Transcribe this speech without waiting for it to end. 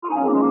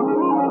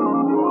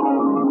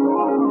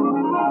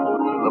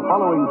The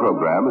following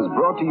program is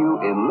brought to you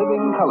in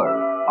living color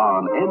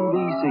on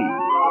NBC.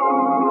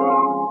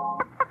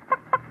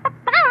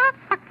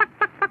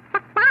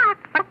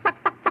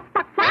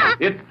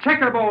 It's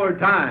checkerboard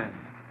time.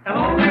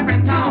 Hello,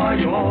 Reverend Tower,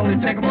 you old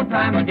checkerboard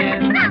time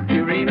again.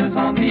 Purina's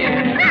on the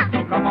air,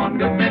 so come on,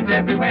 good friends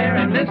everywhere,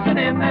 and listen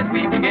in as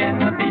we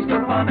begin a feast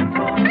of fun and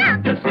song.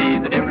 To see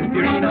the different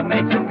Purina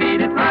makes them beat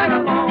it right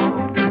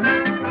along.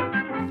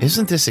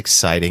 Isn't this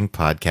exciting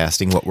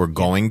podcasting? What we're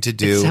going to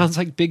do? It sounds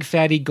like Big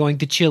Fatty going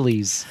to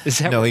Chili's. Is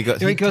that no? He goes.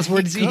 He goes to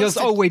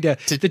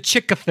the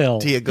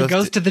Chick-fil. He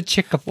goes to the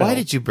Chick-fil. Why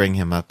did you bring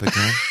him up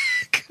again?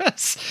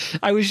 Because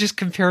I was just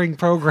comparing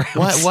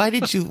programs. Why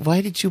did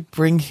you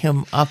bring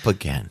him up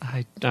again?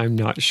 I'm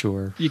not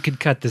sure. You could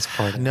cut this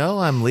part out. No,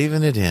 I'm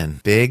leaving it in.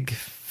 Big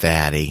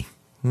Fatty.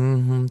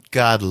 Mm-hmm.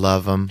 God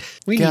love him.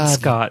 We need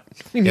Scott.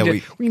 We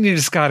need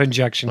a Scott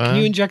injection. Can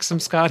you inject some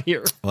Scott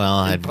here? Well,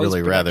 I'd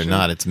really rather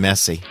not. It's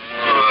messy.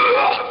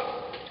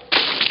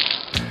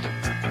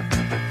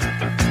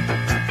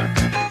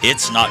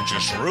 It's not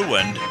just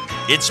ruined.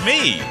 It's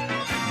me,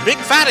 Big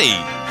Fatty,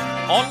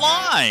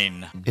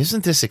 online.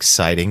 Isn't this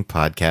exciting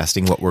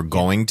podcasting? What we're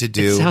going to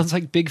do? It sounds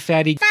like Big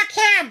Fatty. Fuck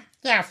him!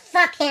 Yeah,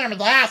 fuck him,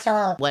 you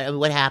asshole.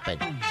 What happened?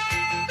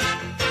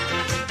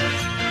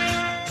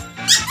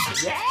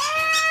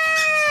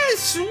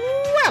 Yes!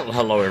 Well,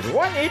 hello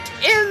everyone. It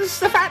is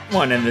the Fat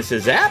One, and this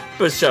is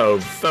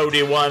episode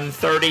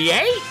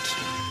 4138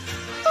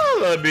 of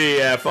the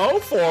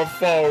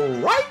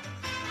BFO4138.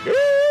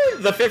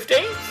 The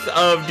 15th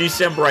of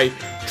December,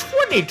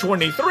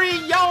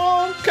 2023.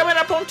 Y'all, coming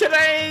up on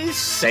today's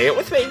Say It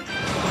With Me.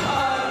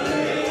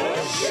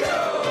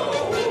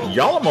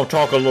 Y'all, I'm going to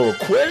talk a little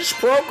quiz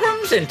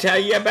programs and tell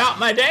you about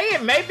my day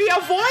and maybe a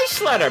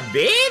voice letter.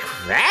 Big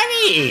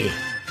Fatty.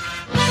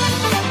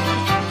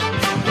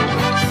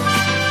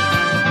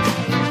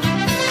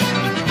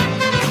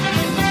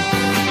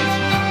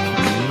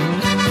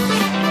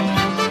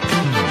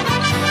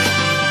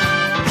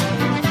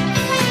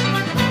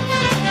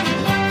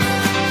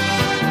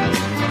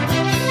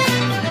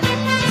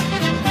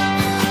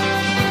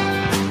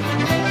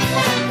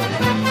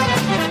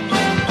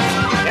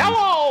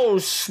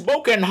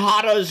 Smoking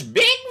Hotters,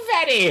 Big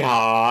Fatty.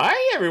 Hi,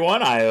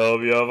 everyone. I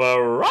hope you have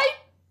a right.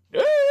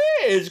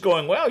 It's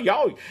going well,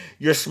 y'all.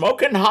 You're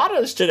smoking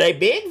Hotters today,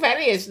 Big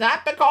Fatty. It's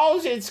not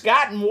because it's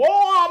gotten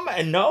warm.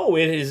 No,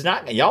 it is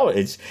not, y'all.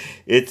 We're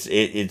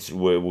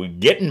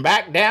getting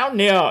back down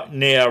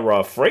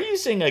near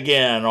freezing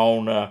again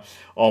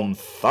on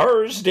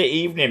Thursday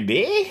evening,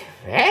 Big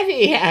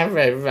Fatty.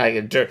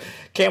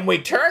 Can we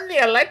turn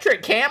the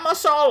electric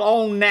camisole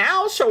on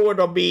now so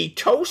it'll be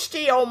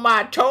toasty on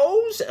my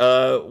toes?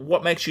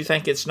 What makes you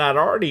think it's not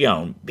already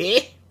on,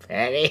 Big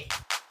Fatty?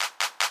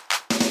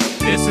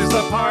 This is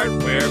the part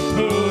where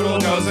Poodle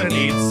goes and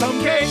eats some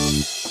cake.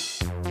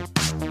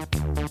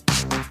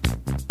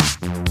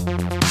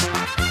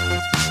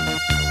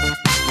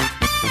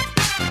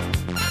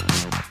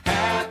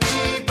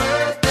 Happy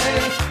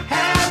birthday,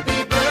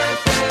 happy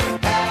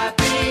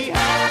birthday,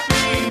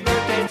 happy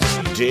birthday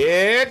to you.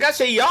 Dear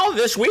Gussie, y'all,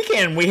 this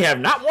weekend we have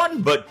not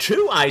one but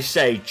two, I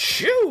say,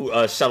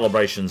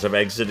 celebrations of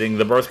exiting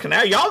the birth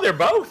canal. Y'all, they're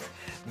both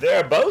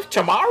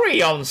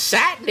tomorrow on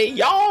Saturday.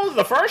 Y'all,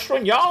 the first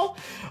one, y'all,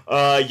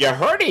 you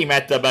heard him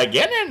at the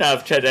beginning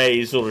of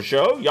today's little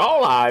show.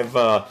 Y'all,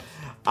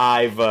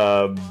 I've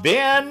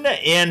been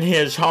in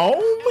his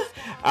home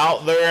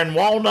out there in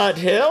Walnut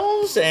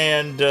Hills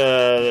and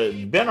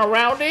been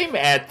around him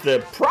at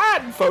the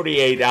Pride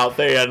 48 out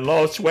there in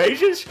Las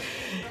Vegas.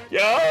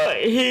 Yeah,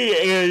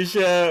 he's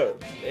an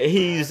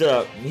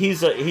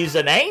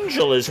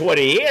angel is what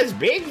he is.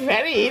 Big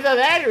Fatty, either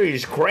that or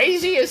he's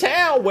crazy as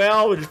hell.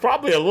 Well, it's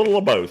probably a little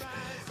of both.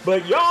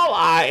 But y'all,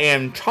 I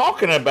am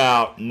talking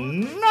about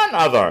none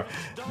other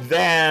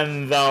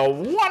than the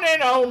one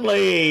and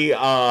only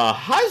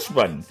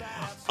husband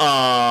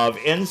of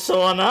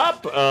Insulin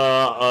Up,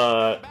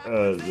 the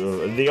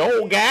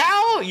old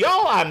gal.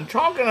 Y'all, I'm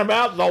talking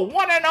about the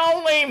one and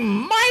only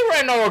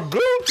Myron or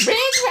Gooch.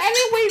 Big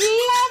Fatty, we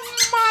love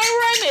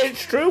Myron.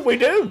 It's true, we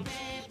do.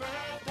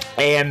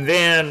 And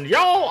then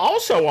y'all,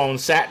 also on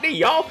Saturday,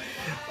 y'all,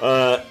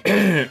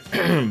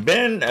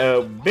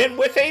 been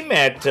with him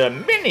at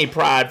many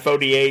Pride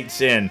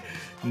 48s in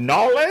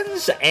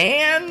Nolans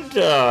and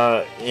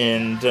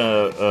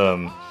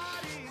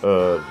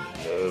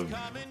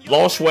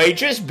Las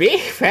Vegas.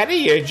 Big Fatty,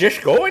 you're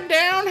just going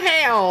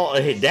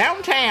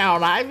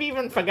downtown. I've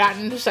even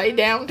forgotten to say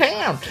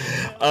downtown.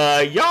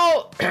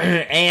 Y'all,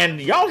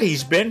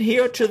 he's been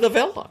here to the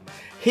villa.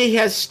 He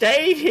has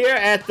stayed here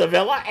at the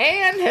villa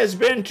and has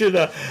been to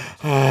the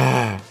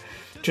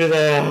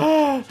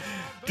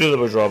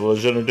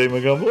Metropolis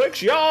Entertainment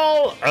Complex.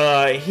 Y'all,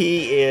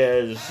 he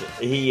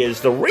is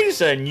the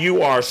reason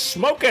you are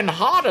smoking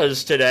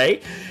Hotters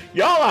today.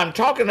 Y'all, I'm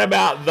talking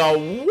about the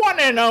one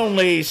and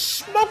only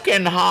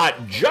smoking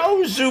hot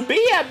Joe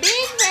Zubia.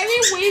 Big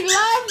Fatty, we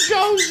love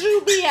Joe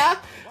Zubia.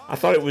 I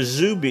thought it was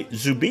Zubia.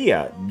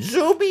 Zubia,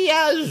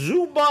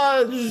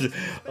 Zuba,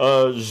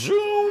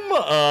 Zoom,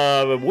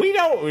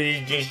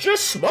 It's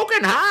just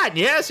smoking hot.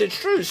 Yes, it's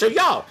true. So,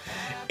 y'all,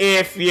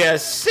 if you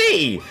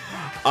see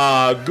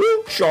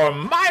Gooch or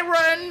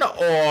Myron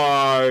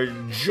or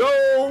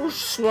Joe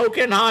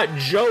Smoking Hot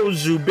Joe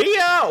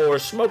Zubia or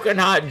Smoking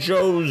Hot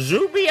Joe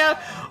Zubia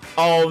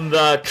on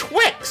the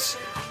Twix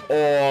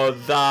or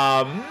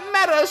the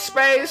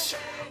Metaspace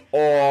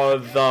or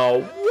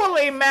the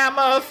Woolly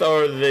Mammoth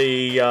or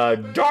the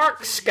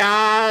Dark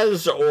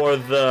Skies or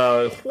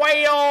the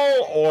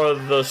Whale or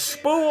the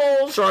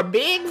Spools or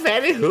Big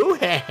Fatty, who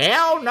the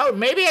hell knows,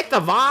 maybe at the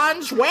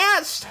Vons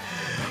West.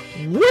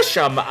 Wish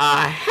them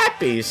a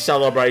happy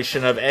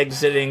celebration of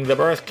exiting the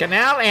birth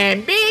canal,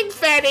 and Big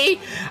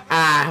Fatty,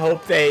 I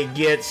hope they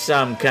get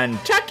some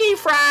Kentucky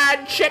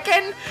Fried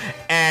Chicken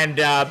and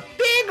a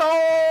big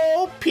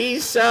old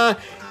piece of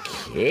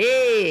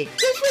cake.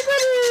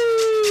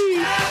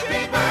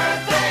 Happy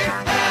birthday,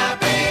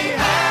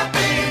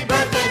 happy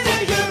birthday to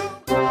you.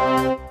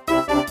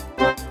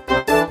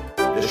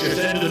 This is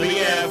into the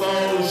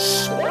BFO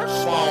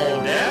Sports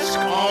Ball Desk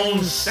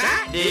on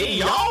Saturday.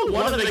 Y'all,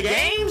 one of the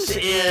games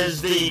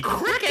is the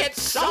Cricket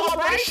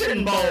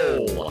Celebration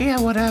Bowl. Yeah,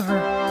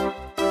 whatever.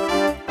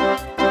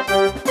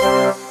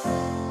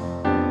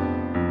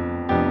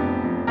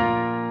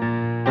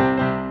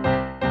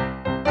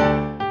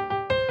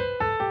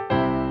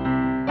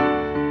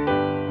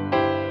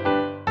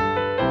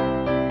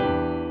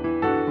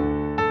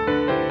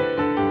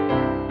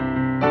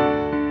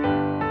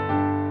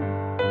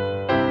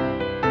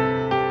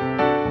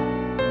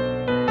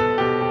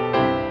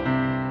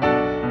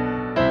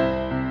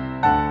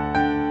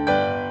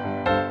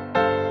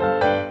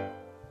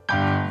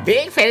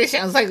 Big Fatty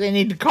sounds like they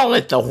need to call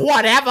it the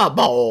Whatever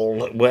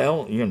Bowl.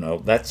 Well, you know,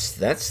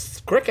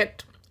 that's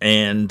cricket.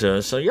 And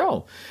so,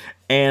 yo.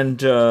 And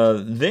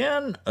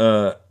then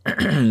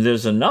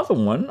there's another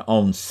one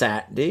on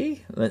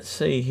Saturday. Let's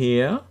see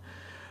here.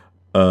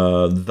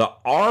 The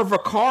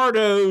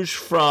Avocados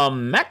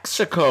from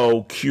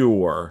Mexico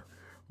Cure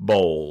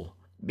Bowl.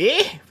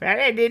 Yeah,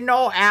 I didn't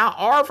know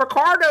our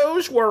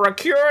avocados were a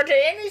cure to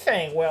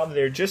anything. Well,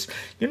 they're just,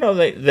 you know,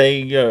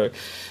 they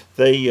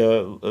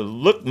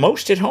look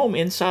most at home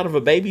inside of a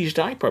baby's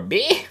diaper.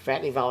 Be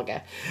fatty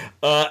vulgar.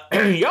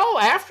 Y'all,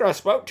 after I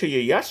spoke to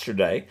you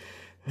yesterday,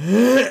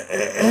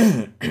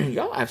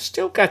 y'all, I've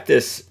still got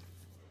this.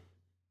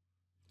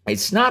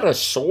 It's not a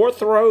sore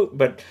throat,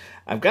 but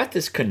I've got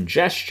this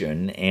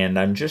congestion, and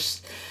I'm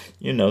just,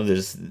 you know,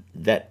 there's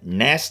that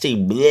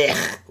nasty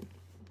blech,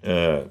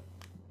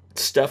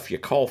 stuff you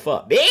cough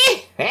up. Be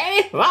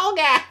fatty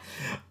vulgar.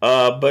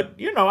 But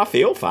you know, I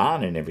feel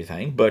fine and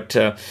everything. But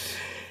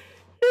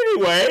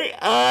anyway,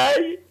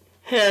 I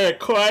had a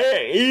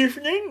quiet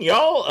evening.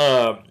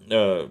 Y'all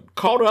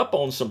caught up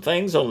on some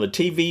things on the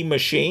TV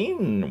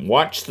machine,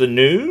 watched the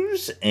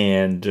news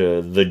and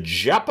the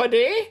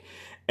Jeopardy.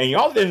 And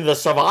y'all, then the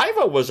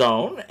Survivor was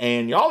on.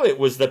 And y'all, it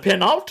was the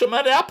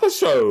penultimate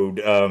episode.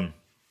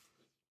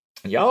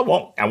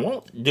 Y'all, I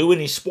won't do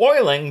any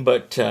spoiling,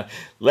 but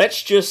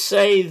let's just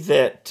say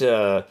that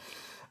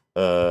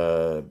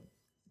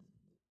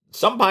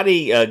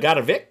somebody got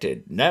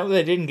evicted. No,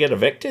 they didn't get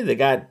evicted. They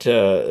got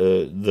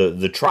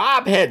the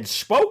tribe had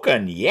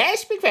spoken.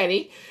 Yes, Big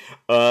Fatty.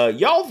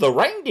 Y'all, the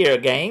Reindeer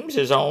Games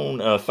is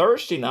on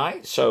Thursday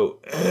night, so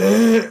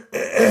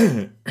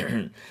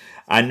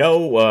I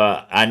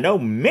know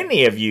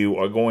many of you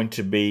are going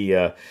to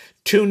be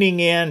tuning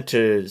in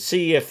to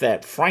see if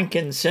that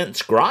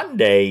Frankincense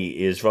Grande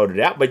is voted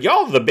out. But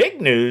y'all, the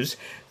big news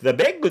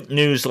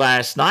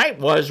last night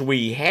was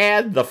we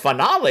had the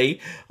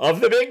finale of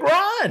The Big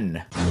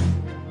Run.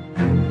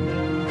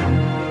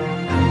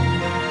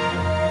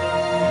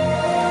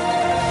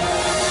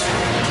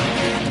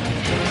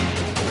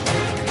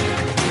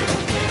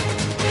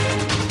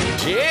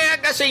 Yeah,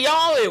 I see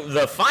y'all,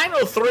 the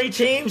final three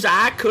teams,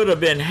 I could have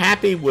been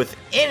happy with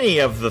any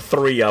of the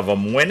three of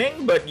them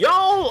winning, but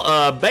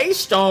y'all,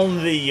 based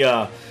on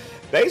the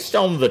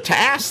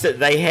tasks that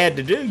they had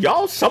to do,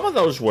 y'all, some of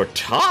those were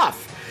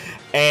tough.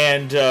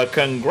 And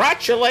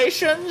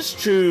congratulations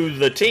to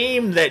the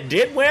team that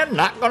did win.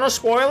 Not going to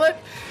spoil it.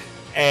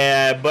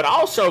 But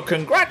also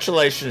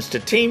congratulations to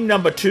team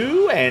number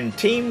 2 and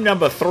team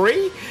number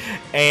 3.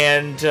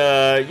 And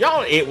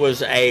y'all, it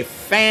was a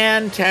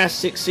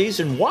fantastic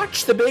season.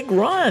 Watch The Big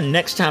Run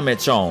next time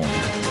it's on.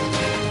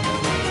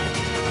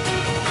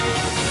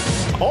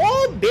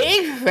 Oh,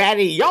 Big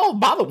Fatty. Y'all,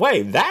 by the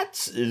way,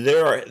 that's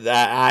there.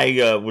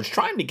 I was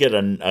trying to get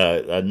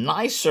a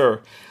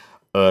nicer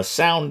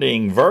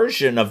sounding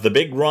version of the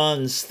Big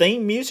Run's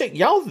theme music.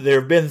 Y'all, there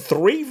have been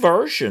 3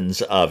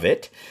 versions of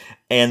it,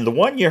 and the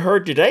one you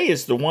heard today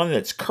is the one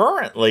that's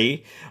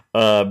currently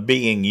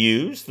being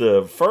used.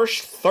 The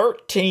first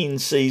 13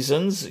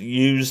 seasons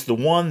used the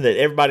one that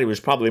everybody was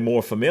probably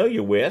more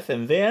familiar with,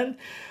 and then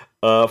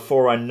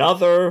for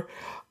another,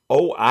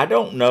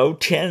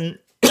 10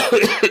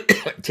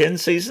 10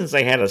 seasons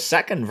they had a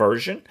second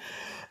version,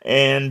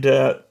 and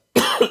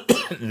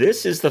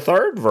this is the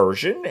third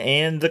version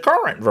and the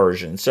current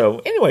version. So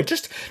anyway,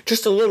 just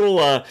a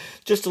little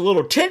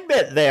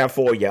tidbit there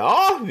for you.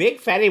 Oh, Big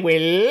Fatty,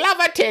 we love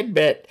a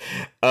tidbit,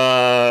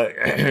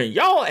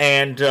 y'all.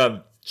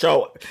 And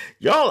so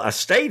y'all, I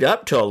stayed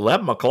up till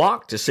 11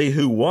 o'clock to see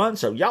who won.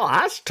 So y'all,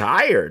 I was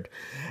tired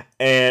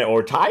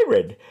or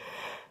tired.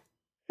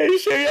 And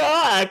so y'all,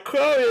 I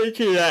crawled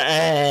into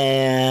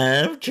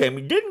the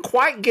chamber. Didn't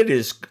quite get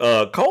as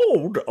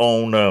cold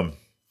on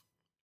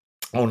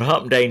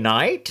Hump Day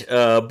night,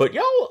 but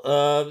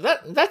y'all,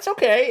 that's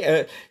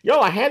okay.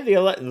 Y'all, I had the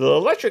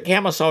electric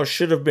camera saw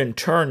should have been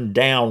turned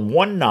down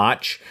one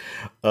notch,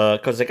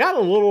 because it got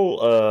a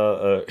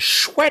little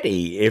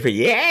sweaty. If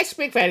you ask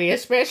Big Fatty,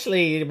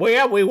 especially,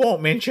 well, we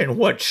won't mention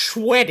what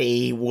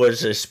sweaty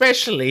was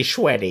especially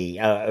sweaty.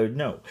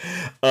 No,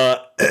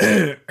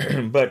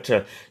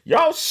 but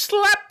y'all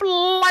slept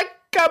like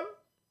a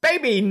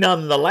baby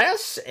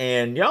nonetheless,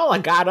 and y'all, I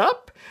got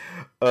up.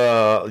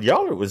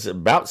 Y'all, it was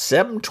about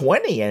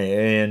 7:20,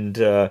 and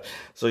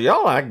so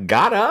y'all, I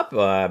got up,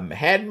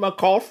 had my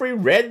coffee,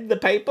 read the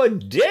paper,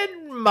 did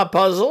my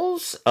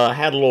puzzles,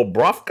 had a little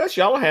brofkas,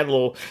 y'all, had a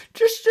little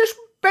just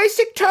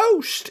basic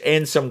toast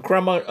and some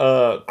crema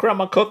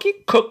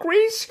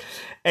cookies,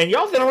 and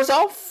y'all, then I was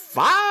all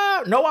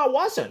fine. No, I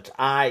wasn't.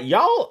 I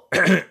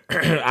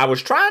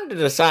was trying to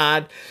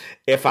decide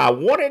if I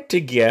wanted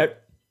to get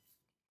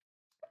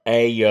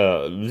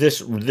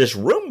this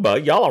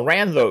Roomba. Y'all, I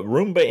ran the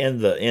Roomba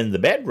in the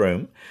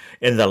bedroom,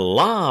 in the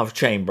love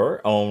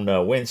chamber on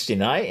Wednesday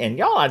night, and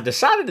y'all, I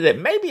decided that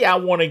maybe I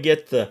want to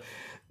get the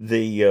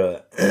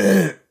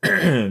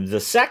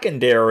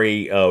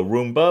secondary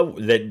Roomba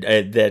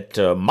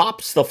that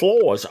mops the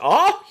floors.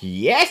 Oh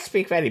yes,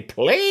 Big Fatty,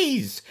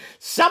 please.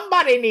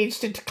 Somebody needs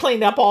to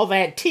clean up all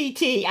that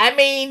TT. I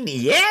mean,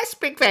 yes,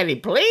 Big Fatty,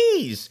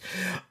 please.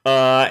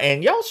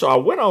 And y'all, so I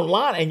went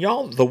online, and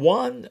y'all, the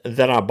one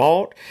that I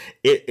bought,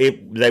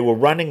 they were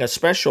running a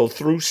special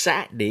through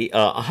Saturday,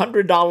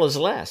 $100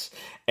 less.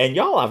 And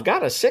y'all, I've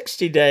got a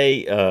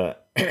 60-day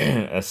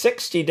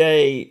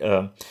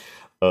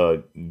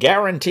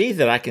guarantee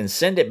that I can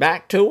send it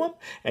back to them.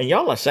 And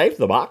y'all, I saved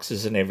the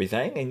boxes and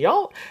everything. And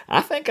y'all,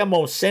 I think I'm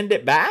going to send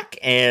it back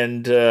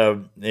and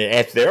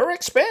at their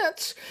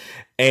expense,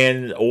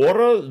 and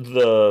order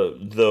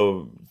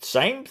the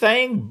same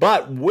thing,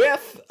 but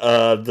with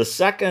the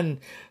second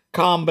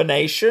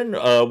combination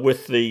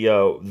with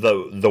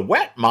the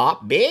wet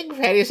mop. Big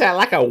Fatty, is that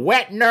like a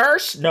wet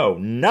nurse? No,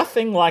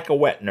 nothing like a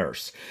wet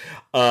nurse.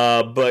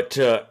 But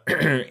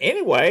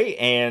anyway,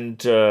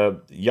 and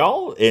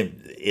y'all,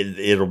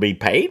 it'll be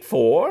paid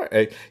for.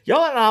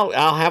 Y'all, and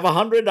I'll have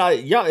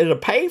 $100. Y'all, it'll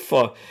pay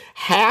for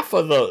half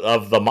of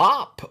the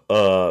mop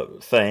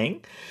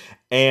thing,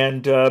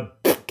 and y'all,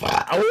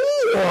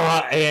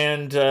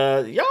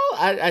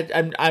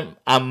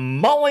 I'm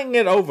mulling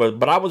it over.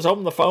 But I was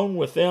on the phone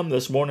with them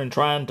this morning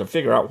trying to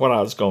figure out what I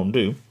was going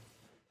to do.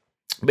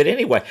 But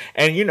anyway,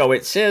 and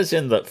it says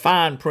in the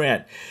fine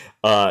print,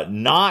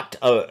 cannot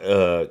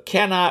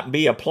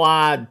be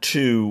applied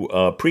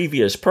to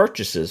previous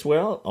purchases.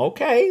 Well,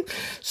 okay.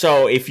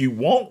 So if you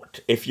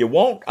won't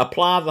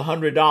apply the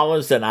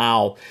 $100, then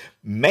I'll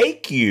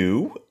make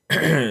you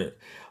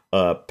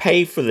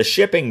pay for the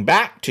shipping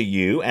back to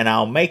you, and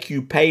I'll make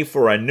you pay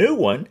for a new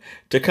one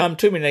to come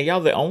to me. Now,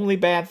 y'all, the only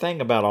bad thing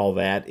about all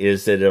that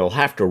is that it'll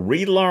have to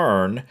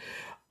relearn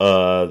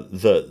the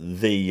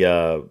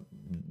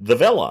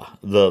villa,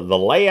 the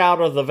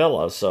layout of the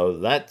villa. So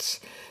that's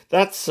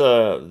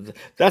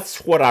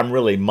what I'm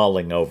really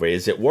mulling over.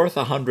 Is it worth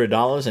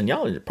 $100? And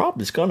y'all, it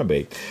probably is going to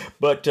be.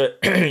 But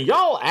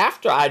y'all,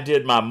 after I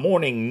did my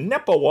morning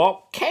nipple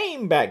walk,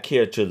 came back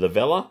here to the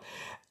villa.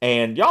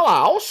 And y'all, I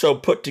also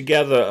put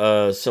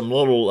together some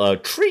little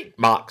treat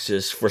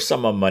boxes for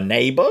some of my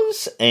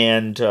neighbors.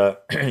 And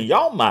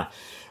y'all, my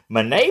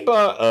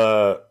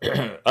neighbor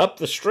up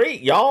the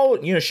street,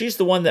 y'all, she's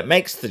the one that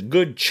makes the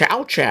good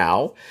chow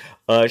chow.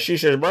 She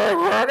says,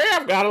 "Honey,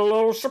 I've got a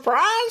little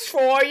surprise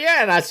for you."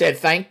 And I said,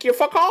 "Thank you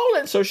for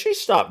calling." So she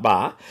stopped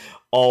by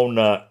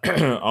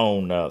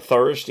on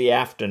Thursday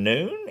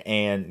afternoon,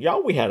 and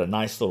y'all, we had a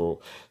nice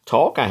little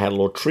talk. I had a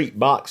little treat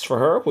box for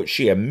her, which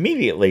she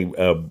immediately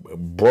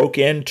broke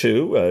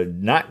into.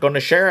 Not going to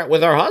share it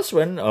with her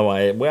husband.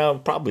 Well,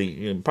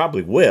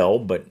 probably will,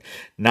 but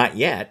not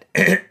yet.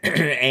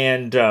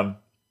 And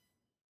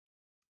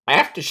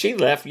after she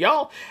left,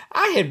 y'all,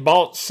 I had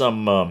bought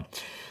some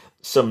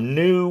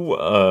new.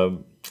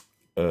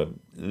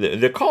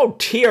 They're called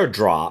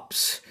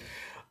teardrops.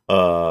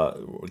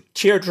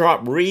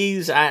 Teardrop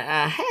wreaths.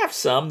 I have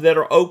some that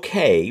are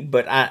okay,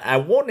 but I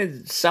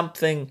wanted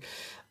something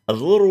a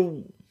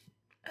little,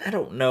 I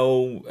don't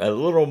know, a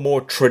little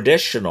more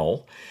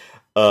traditional.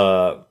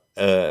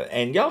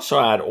 And y'all, so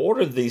I'd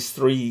ordered these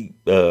 3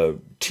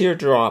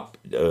 teardrop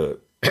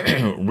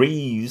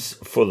wreaths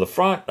for the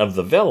front of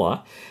the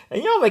villa.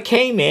 And, they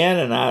came in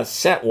and I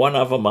set one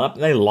of them up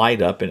and they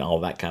light up and all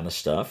that kind of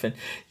stuff. And,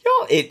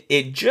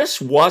 it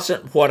just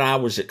wasn't what I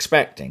was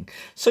expecting.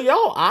 So,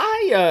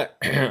 I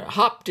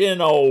hopped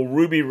in old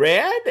Ruby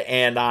Red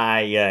and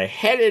I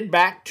headed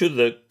back to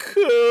the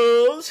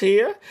cools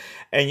here.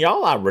 And,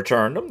 I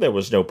returned them. There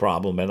was no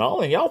problem at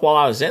all. And, while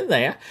I was in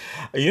there,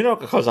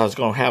 because I was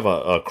going to have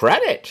a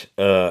credit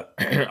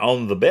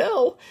on the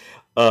bill,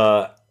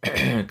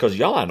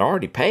 because I'd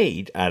already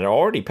paid. I'd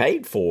already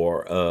paid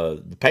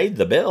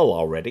the bill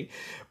already.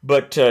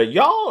 But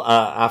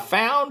I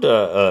found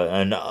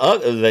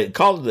they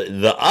called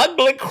the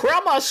ugly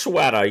crummer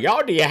sweater.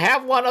 Do you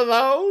have one of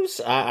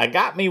those? I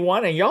got me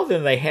one, and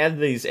then they had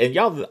these, and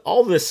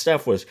all this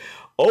stuff was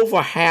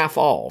over half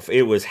off.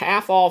 It was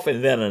half off,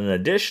 and then an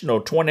additional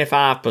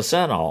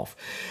 25% off.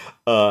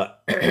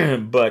 But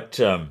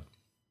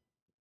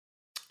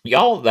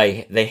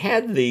they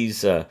had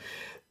these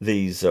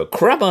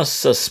crema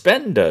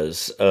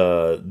suspenders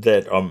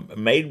that are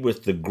made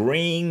with the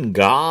green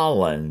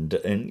garland,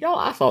 and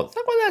I thought,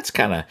 well, that's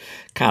kind of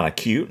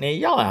cute.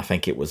 And I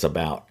think it was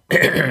about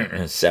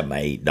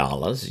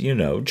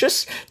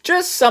 $7-8.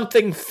 Just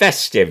something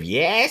festive.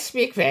 Yes,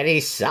 Big Fatty,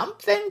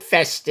 something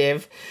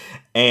festive.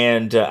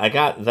 And I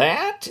got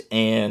that,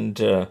 and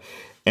the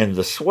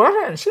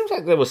sweater, and it seems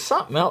like there was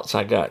something else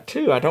I got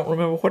too. I don't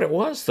remember what it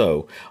was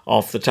though,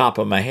 off the top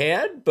of my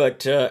head.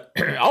 But they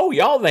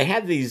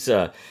had these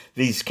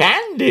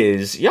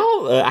candies.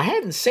 I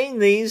hadn't seen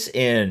these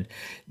in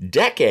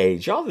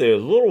decades. They're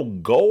little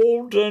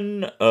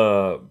golden.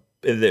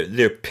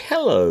 They're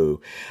pillow,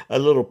 a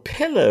little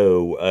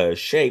pillow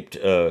shaped.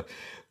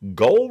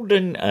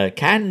 Golden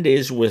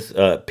candies with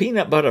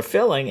peanut butter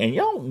filling,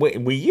 and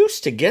we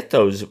used to get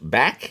those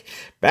back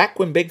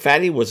when Big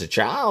Fatty was a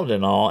child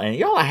and all,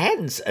 and I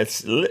hadn't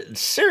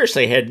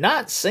seriously had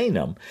not seen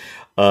them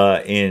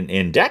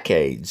in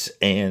decades,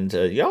 and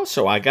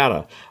so I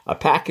got a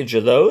package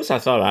of those. I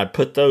thought I'd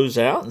put those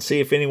out and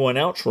see if anyone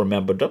else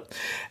remembered them.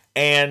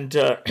 And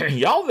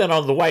then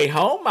on the way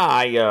home,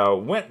 I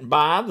went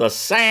by the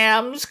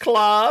Sam's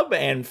Club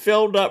and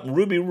filled up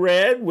Ruby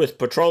Red with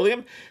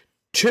petroleum.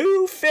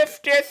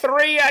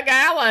 $2.53 a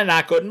gallon.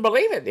 I couldn't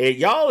believe it.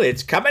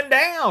 It's coming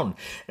down.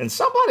 And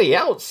somebody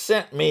else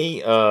sent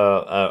me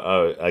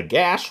a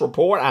gas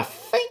report. I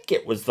think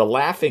it was the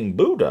Laughing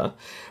Buddha,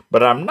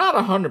 but I'm not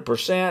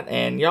 100%.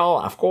 And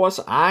of course,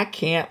 I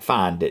can't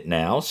find it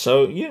now.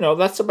 So,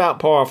 that's about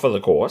par for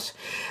the course.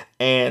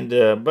 And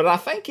but I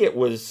think it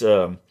was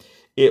less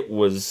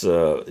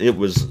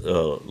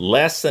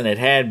than it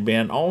had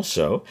been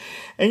also.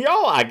 And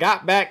I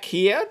got back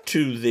here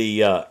to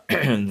the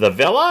the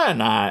villa,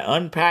 and I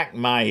unpacked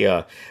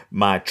my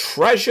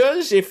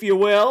treasures, if you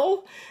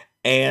will.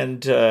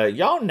 And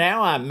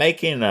now I'm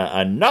making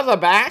another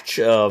batch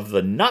of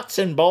the nuts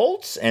and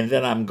bolts, and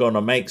then I'm going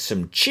to make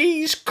some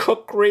cheese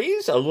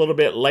cookeries a little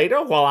bit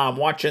later while I'm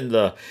watching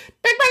the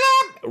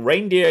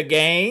reindeer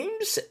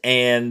games.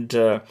 And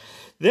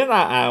then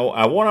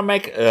I want to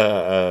make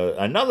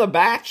another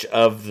batch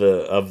of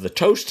the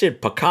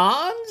toasted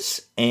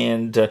pecans,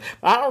 and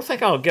I don't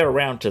think I'll get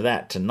around to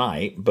that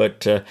tonight.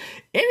 But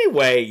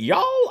anyway,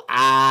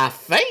 I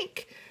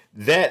think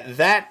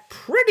that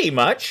pretty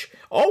much.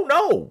 Oh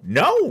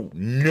no!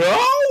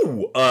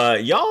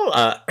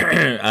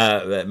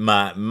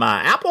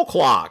 My Apple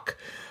clock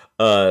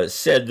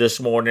said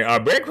this morning,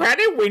 Big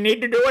Fatty, we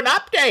need to do an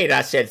update.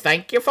 I said,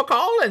 thank you for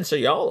calling. So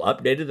y'all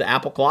updated the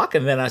Apple clock.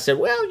 And then I said,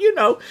 well,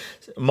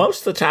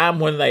 most of the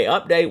time when they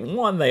update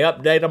one, they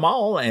update them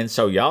all. And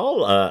so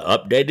y'all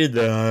updated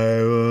the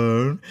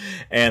iPhone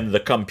and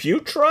the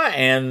computer,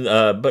 and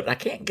but I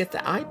can't get the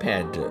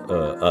iPad to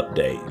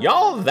update.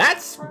 Y'all,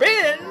 that's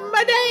been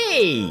my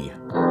day.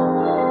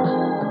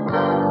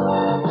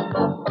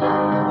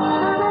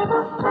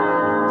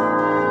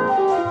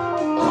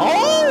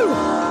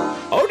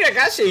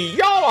 I see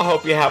y'all. I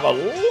hope you have a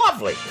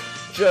lovely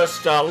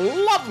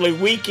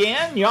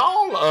weekend,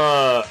 y'all.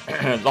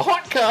 The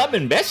Hot Cub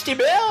and Bestie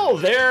Bill,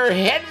 they're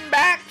heading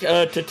back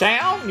to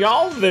town,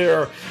 y'all.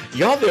 They're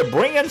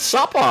bringing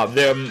supper.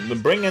 They're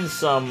bringing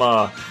some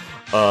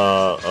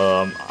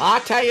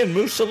Italian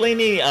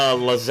Mussolini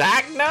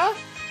lasagna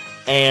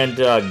and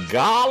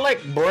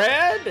garlic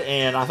bread,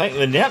 and I think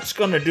Lynette's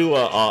going to do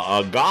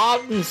a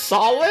garden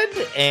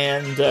salad,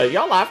 and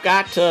y'all, I've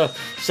got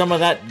some of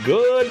that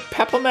good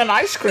peppermint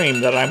ice cream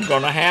that I'm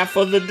going to have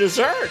for the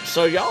dessert.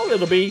 So y'all,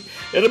 it'll be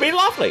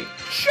lovely,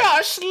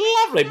 just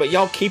lovely. But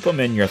y'all keep them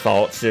in your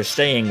thoughts. They're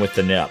staying with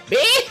the nip.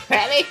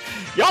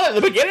 Y'all, at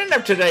the beginning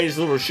of today's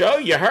little show,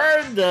 you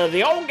heard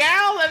the old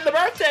gal and the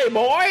birthday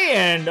boy,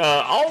 and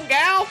old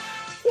gal.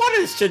 What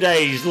does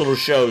today's little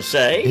show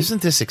say?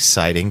 Isn't this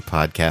exciting,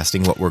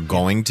 podcasting, what we're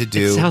going to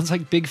do? It sounds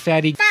like Big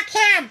Fatty. Fuck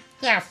him!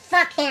 Yeah,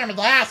 fuck him,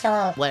 the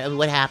asshole.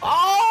 What happened?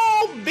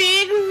 Oh,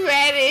 Big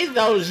Fatty,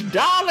 those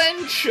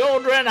darling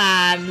children,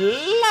 I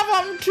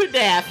love them to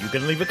death. You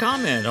can leave a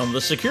comment on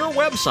the secure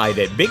website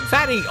at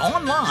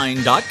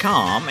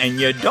BigFattyOnline.com, and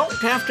you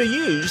don't have to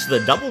use the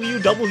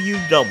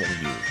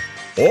www.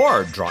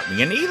 or drop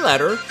me an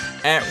e-letter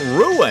at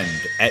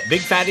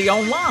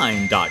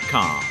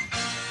ruined@bigfattyonline.com.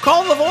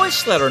 Call the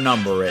voice letter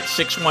number at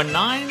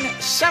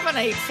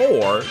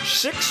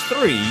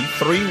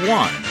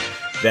 619-784-6331.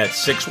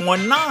 That's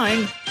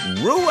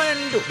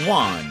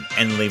 619-RUINED1,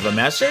 and leave a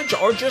message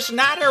or just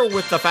natter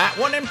with the fat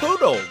one and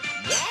Poodle.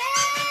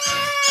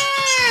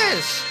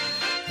 Yes!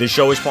 This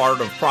show is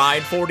part of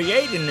Pride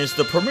 48 and is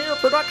the premier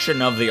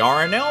production of the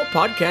RNL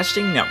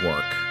Podcasting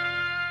Network.